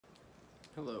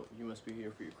Hello, you must be here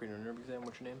for your cranial nerve exam.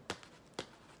 What's your name?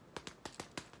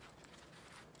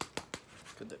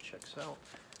 Good, that checks out.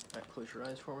 Alright, close your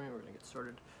eyes for me. We're gonna get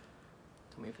started.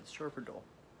 Tell me if it's sharp or dull.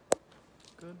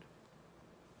 Good.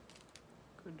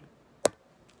 Good.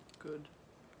 Good.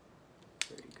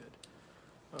 Very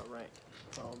good. Alright,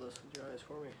 follow this with your eyes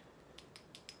for me.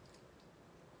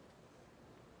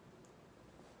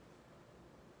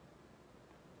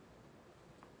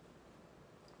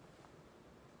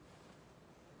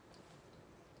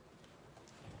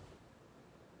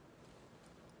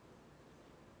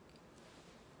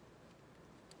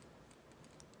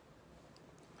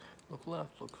 Look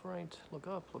left, look right, look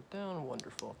up, look down.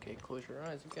 Wonderful. Okay, close your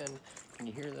eyes again. Can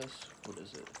you hear this? What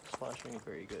is it? Splashing?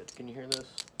 Very good. Can you hear this?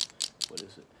 What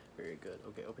is it? Very good.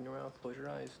 Okay, open your mouth, close your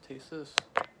eyes, taste this.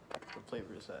 What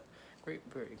flavor is that? Great,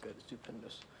 very good.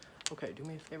 Stupendous. Okay, do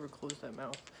me a favor, close that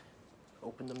mouth.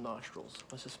 Open them nostrils.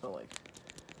 What's it smell like?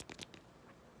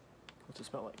 What's it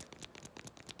smell like?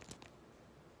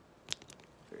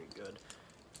 Very good.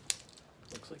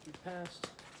 Looks like you passed.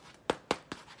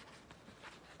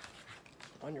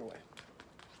 On your way.